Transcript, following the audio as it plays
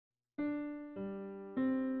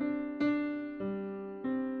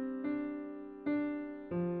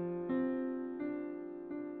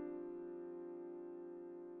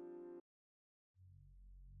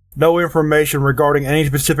No information regarding any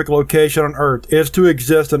specific location on Earth is to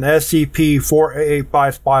exist in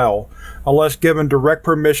SCP-4885's file, unless given direct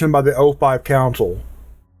permission by the O5 Council.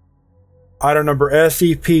 Item number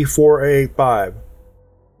SCP-4885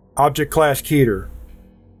 Object Class Keter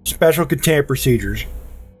Special Containment Procedures.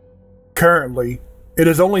 Currently, it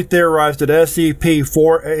is only theorized that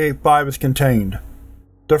SCP-4885 is contained.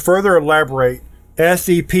 To further elaborate,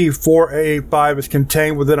 SCP-4885 is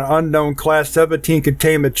contained within an unknown Class 17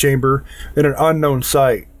 containment chamber in an unknown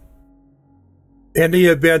site. In the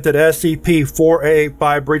event that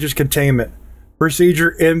SCP-4885 breaches containment,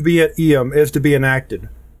 Procedure NVIEM is to be enacted,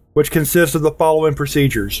 which consists of the following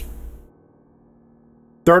procedures.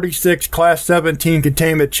 36 Class 17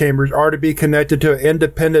 containment chambers are to be connected to an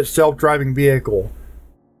independent self-driving vehicle.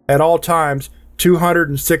 At all times,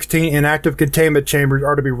 216 inactive containment chambers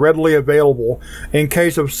are to be readily available in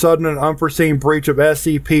case of sudden and unforeseen breach of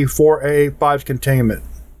SCP-4885's containment.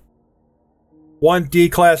 One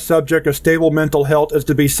D-Class subject of stable mental health is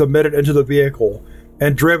to be submitted into the vehicle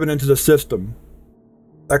and driven into the system.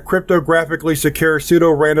 A cryptographically secure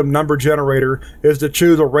pseudo-random number generator is to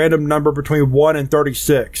choose a random number between 1 and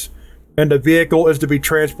 36, and the vehicle is to be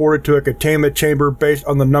transported to a containment chamber based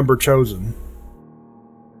on the number chosen.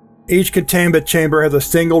 Each containment chamber has a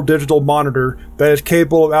single digital monitor that is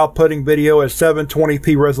capable of outputting video at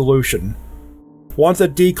 720p resolution. Once a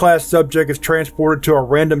D-Class subject is transported to a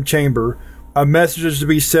random chamber, a message is to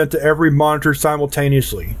be sent to every monitor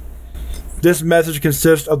simultaneously. This message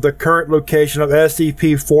consists of the current location of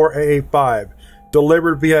SCP-4885,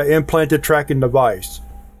 delivered via implanted tracking device.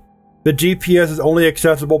 The GPS is only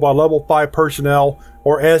accessible by Level 5 personnel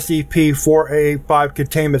or SCP-4885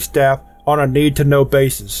 containment staff on a need-to-know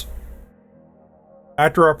basis.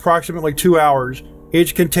 After approximately 2 hours,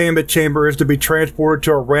 each containment chamber is to be transported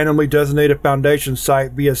to a randomly designated Foundation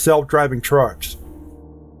site via self-driving trucks.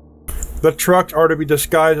 The trucks are to be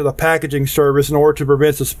disguised as a packaging service in order to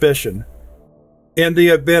prevent suspicion. In the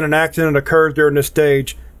event an accident occurs during this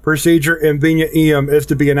stage, Procedure NVIEM is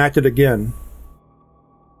to be enacted again.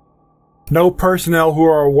 No personnel who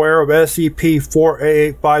are aware of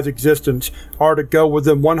SCP-4885's existence are to go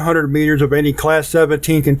within 100 meters of any Class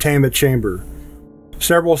 17 containment chamber.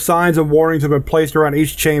 Several signs and warnings have been placed around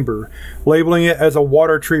each chamber, labeling it as a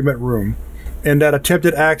water treatment room, and that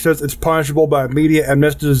attempted access is punishable by immediate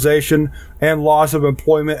amnestization and loss of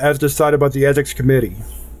employment as decided by the Ethics Committee.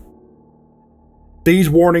 These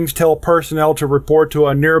warnings tell personnel to report to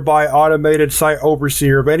a nearby automated site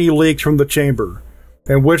overseer of any leaks from the chamber,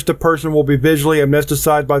 in which the person will be visually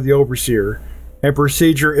amnesticized by the overseer, and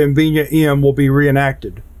Procedure NVIEM will be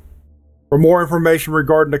reenacted. For more information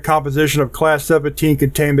regarding the composition of Class 17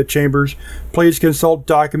 containment chambers, please consult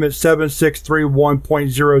Document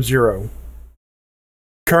 7631.00.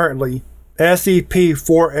 Currently,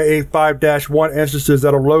 SCP-4885-1 instances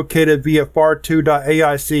that are located via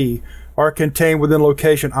FAR2.AIC are contained within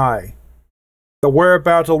Location I. The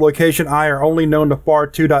whereabouts of Location I are only known to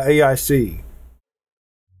FAR2.AIC.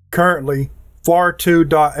 Currently,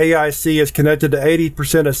 FAR2.AIC is connected to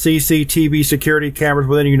 80% of CCTV security cameras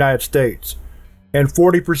within the United States, and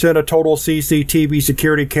 40% of total CCTV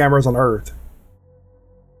security cameras on Earth.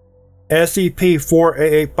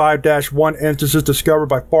 SCP-4885-1 instances discovered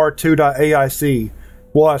by FAR2.AIC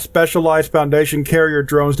will have specialized Foundation carrier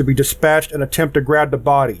drones to be dispatched and attempt to grab the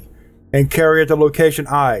body and carry it to Location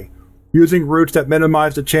I, using routes that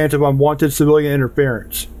minimize the chance of unwanted civilian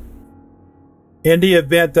interference. In the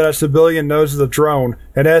event that a civilian notices a drone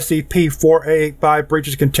and SCP-4885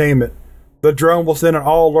 breaches containment, the drone will send an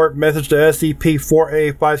all-alert message to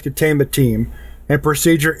SCP-4885's containment team, and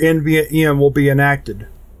Procedure NVIEM will be enacted.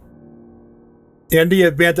 In the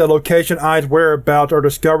event that Location I's whereabouts are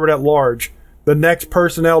discovered at large, the next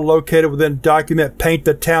personnel located within Document Paint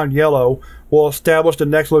the Town Yellow will establish the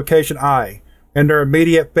next Location I, and their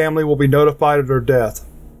immediate family will be notified of their death.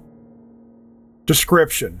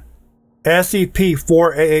 Description: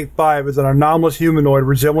 SCP-4885 is an anomalous humanoid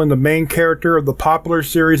resembling the main character of the popular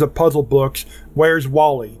series of puzzle books Where's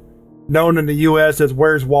Wally, known in the US as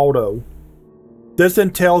Wheres Waldo. This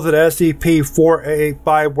entails that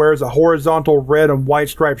SCP-4885 wears a horizontal red and white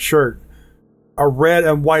striped shirt, a red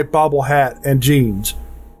and white bobble hat, and jeans.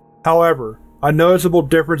 However, a noticeable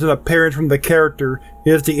difference in appearance from the character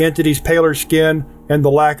is the entity's paler skin and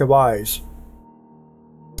the lack of eyes.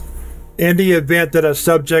 In the event that a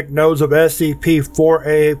subject knows of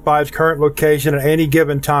SCP-4885's current location at any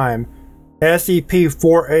given time,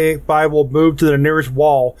 SCP-4885 will move to the nearest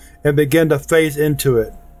wall and begin to phase into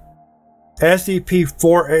it.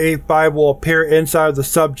 SCP-4885 will appear inside of the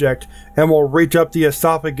subject and will reach up the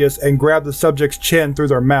esophagus and grab the subject's chin through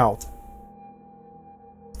their mouth.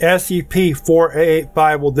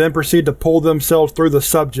 SCP-4885 will then proceed to pull themselves through the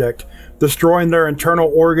subject, destroying their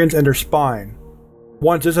internal organs and their spine.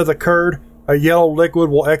 Once this has occurred, a yellow liquid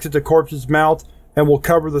will exit the corpse's mouth and will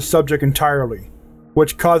cover the subject entirely,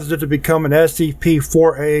 which causes it to become an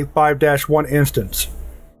SCP-4885-1 instance.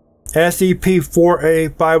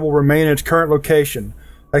 SCP-4885 will remain in its current location,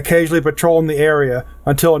 occasionally patrolling the area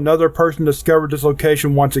until another person discovers this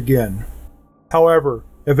location once again. However,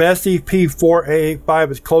 if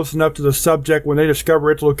SCP-4885 is close enough to the subject when they discover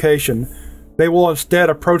its location, they will instead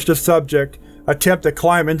approach the subject, attempt to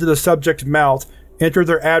climb into the subject's mouth, enter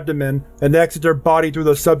their abdomen, and exit their body through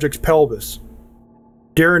the subject's pelvis.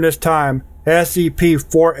 During this time,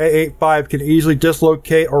 SCP-4885 can easily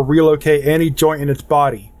dislocate or relocate any joint in its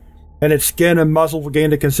body, and its skin and muscles will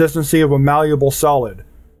gain the consistency of a malleable solid,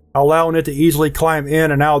 allowing it to easily climb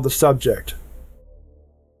in and out of the subject.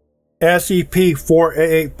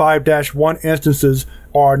 SCP-4885-1 instances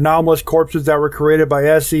are anomalous corpses that were created by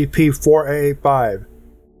SCP-4885.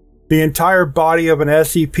 The entire body of an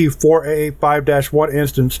SCP-4885-1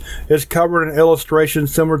 instance is covered in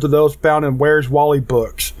illustrations similar to those found in Wheres Wally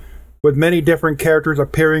books, with many different characters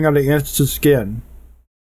appearing on the instance's skin.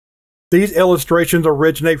 These illustrations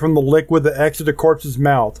originate from the liquid that exits the corpse's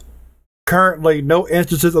mouth. Currently, no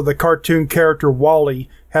instances of the cartoon character Wally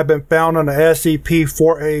have been found on the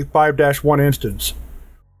SCP-4885-1 instance.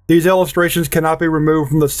 These illustrations cannot be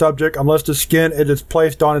removed from the subject unless the skin it is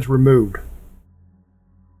placed on is removed.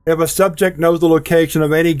 If a subject knows the location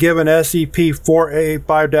of any given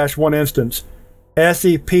SCP-4885-1 instance,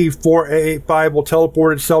 SCP-4885 will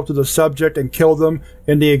teleport itself to the subject and kill them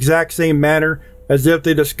in the exact same manner as if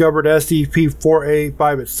they discovered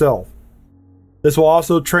SCP-4885 itself. This will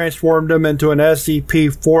also transform them into an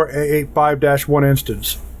SCP-4885-1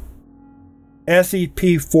 instance.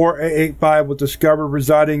 SCP-4885 was discovered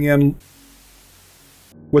residing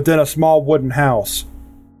within a small wooden house.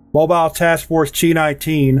 Mobile Task Force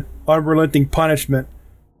Chi-19, Unrelenting Punishment,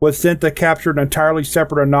 was sent to capture an entirely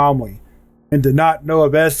separate anomaly, and did not know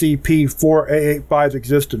of SCP-4885's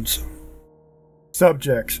existence.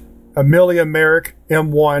 Subjects: Amelia Merrick,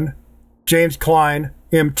 M1, James Klein,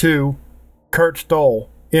 M2, Kurt Stoll,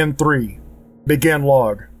 M3. Begin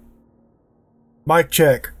log. Mic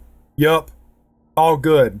check. Yup. All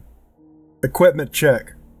good. Equipment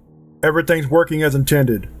check. Everything's working as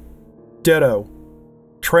intended. Ditto.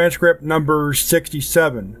 Transcript number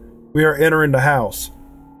 67. We are entering the house.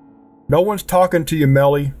 No one's talking to you,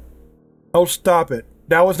 Melly. Oh, stop it.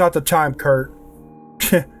 That was not the time, Kurt.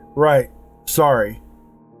 Right. Sorry.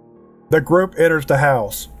 The group enters the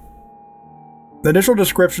house. The initial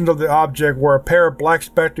descriptions of the object were a pair of black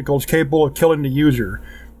spectacles capable of killing the user,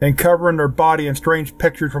 and covering their body in strange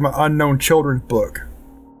pictures from an unknown children's book.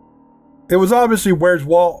 It was obviously Wheres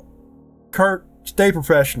Waldo. Kurt, stay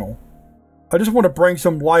professional. I just want to bring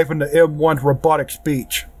some life into M1's robotic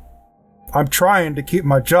speech. I'm trying to keep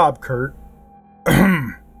my job, Kurt.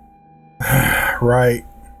 Right.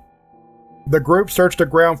 The group searched the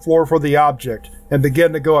ground floor for the object, and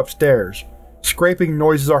began to go upstairs. Scraping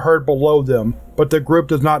noises are heard below them, but the group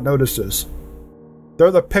does not notice this.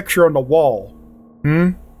 There's a picture on the wall.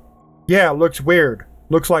 Yeah, looks weird.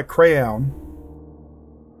 Looks like crayon.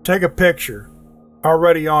 Take a picture.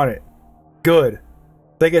 Already on it. Good.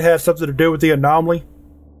 Think it has something to do with the anomaly?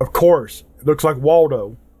 Of course. It looks like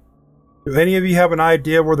Waldo. Do any of you have an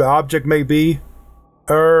idea where the object may be?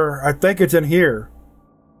 I think it's in here.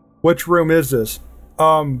 Which room is this?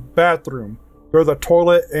 Bathroom. There's a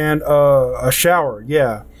toilet and, a shower,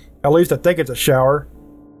 yeah. At least I think it's a shower.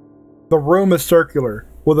 The room is circular,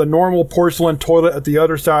 with a normal porcelain toilet at the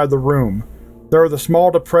other side of the room. There is a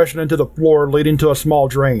small depression into the floor leading to a small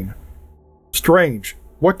drain. Strange.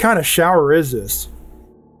 What kind of shower is this?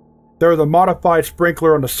 There is a modified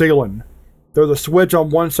sprinkler on the ceiling. There's a switch on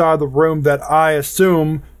one side of the room that I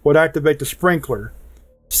assume would activate the sprinkler.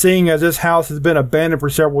 Seeing as this house has been abandoned for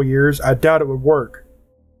several years, I doubt it would work.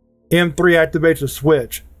 M3 activates the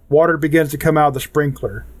switch. Water begins to come out of the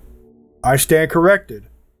sprinkler. I stand corrected.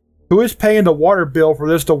 Who is paying the water bill for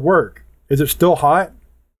this to work? Is it still hot?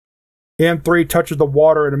 M3 touches the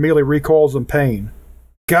water and immediately recoils in pain.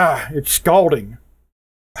 Gah, it's scalding.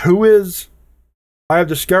 Who is... I have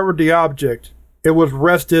discovered the object. It was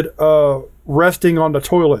resting on the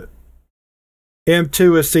toilet.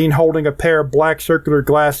 M2 is seen holding a pair of black circular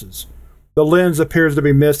glasses. The lens appears to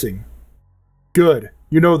be missing. Good,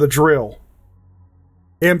 you know the drill.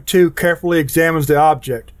 M2 carefully examines the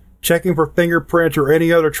object, checking for fingerprints or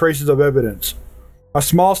any other traces of evidence. A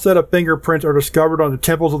small set of fingerprints are discovered on the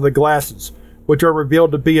temples of the glasses, which are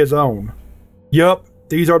revealed to be his own. Yup,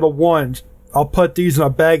 these are the ones. I'll put these in a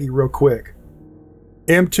baggie real quick.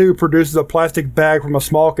 M2 produces a plastic bag from a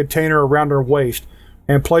small container around her waist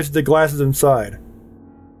and places the glasses inside.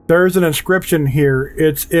 There is an inscription here.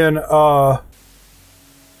 It's in,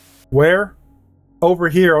 where? Over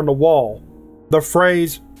here on the wall. The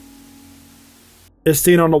phrase is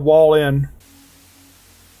seen on the wall in.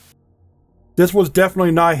 This was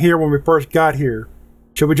definitely not here when we first got here.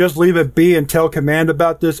 Should we just leave it be and tell command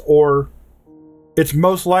about this, or? It's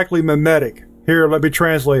most likely mimetic. Here, let me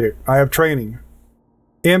translate it. I have training.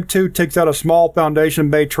 M2 takes out a small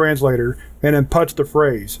Foundation-made translator and inputs the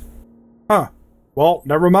phrase. Huh. Well,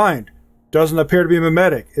 never mind. Doesn't appear to be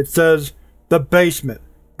mimetic. It says, the basement.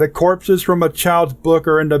 The corpses from a child's book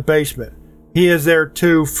are in the basement. He is there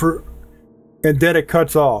too for... And then it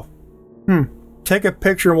cuts off. Take a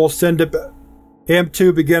picture and we'll send it back.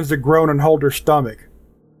 M2 begins to groan and hold her stomach.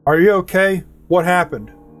 Are you okay? What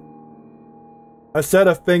happened? A set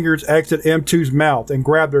of fingers exit M2's mouth and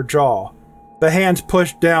grab their jaw. The hands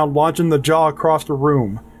push down, launching the jaw across the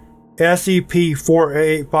room.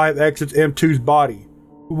 SCP-4885 exits M2's body.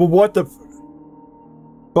 What the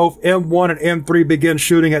Both M1 and M3 begin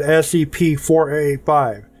shooting at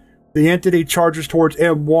SCP-4885. The entity charges towards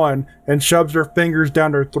M1 and shoves their fingers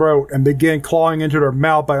down their throat and begin clawing into their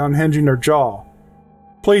mouth by unhinging their jaw.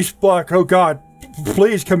 Please fuck, oh god.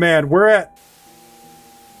 Please, command, we're at...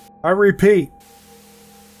 I repeat.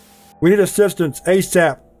 We need assistance,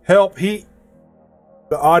 ASAP. Help, he...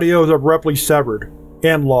 The audio is abruptly severed.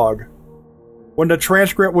 End log. When the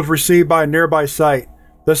transcript was received by a nearby site,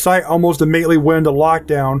 the site almost immediately went into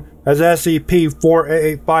lockdown as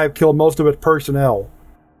SCP-4885 killed most of its personnel.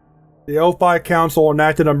 The O5 Council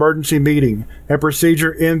enacted an emergency meeting, and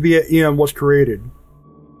Procedure N-via-M was created.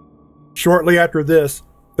 Shortly after this,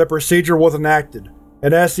 the procedure was enacted,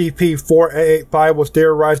 and SCP-4885 was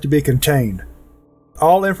theorized to be contained.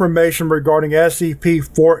 All information regarding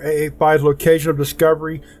SCP-4885's location of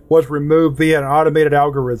discovery was removed via an automated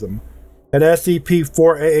algorithm, and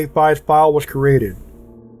SCP-4885's file was created.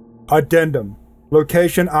 Addendum: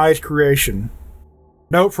 Location I's creation.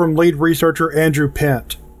 Note from lead researcher Andrew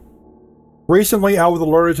Pent. Recently I was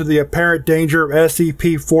alerted to the apparent danger of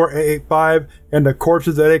SCP-4885 and the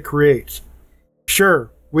corpses that it creates.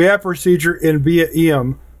 Sure, we have Procedure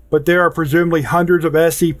N-via-M, but there are presumably hundreds of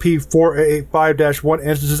SCP-4885-1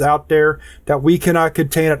 instances out there that we cannot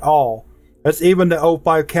contain at all, as even the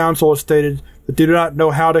O5 Council has stated that they do not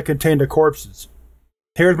know how to contain the corpses.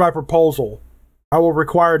 Here's my proposal. I will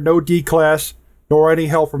require no D-Class, nor any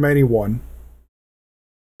help from anyone.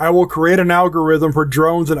 I will create an algorithm for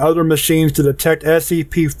drones and other machines to detect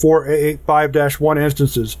SCP-4885-1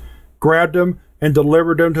 instances, grab them, and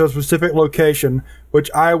deliver them to a specific location, which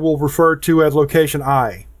I will refer to as Location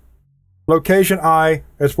I. Location I,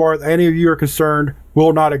 as far as any of you are concerned,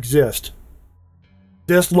 will not exist.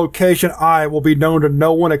 This Location I will be known to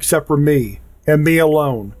no one except for me, and me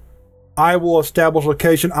alone. I will establish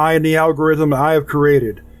Location I in the algorithm that I have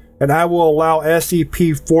created, and I will allow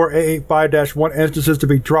SCP-4885-1 instances to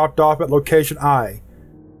be dropped off at Location I.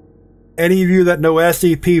 Any of you that know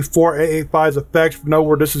SCP-4885's effects know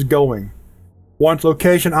where this is going. Once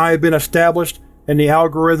Location I has been established and the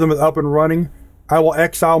algorithm is up and running, I will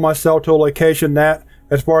exile myself to a location that,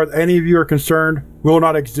 as far as any of you are concerned, will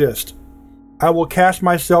not exist. I will cast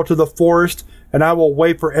myself to the forest and I will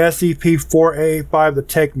wait for SCP-4885 to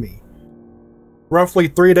take me. Roughly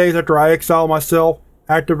 3 days after I exile myself,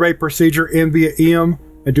 activate Procedure N-via-M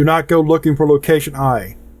and do not go looking for Location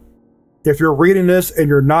I. If you're reading this and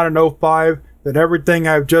you're not an O5, then everything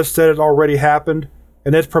I've just said has already happened,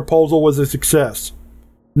 and this proposal was a success.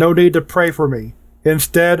 No need to pray for me.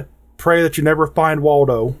 Instead, pray that you never find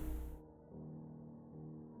Waldo.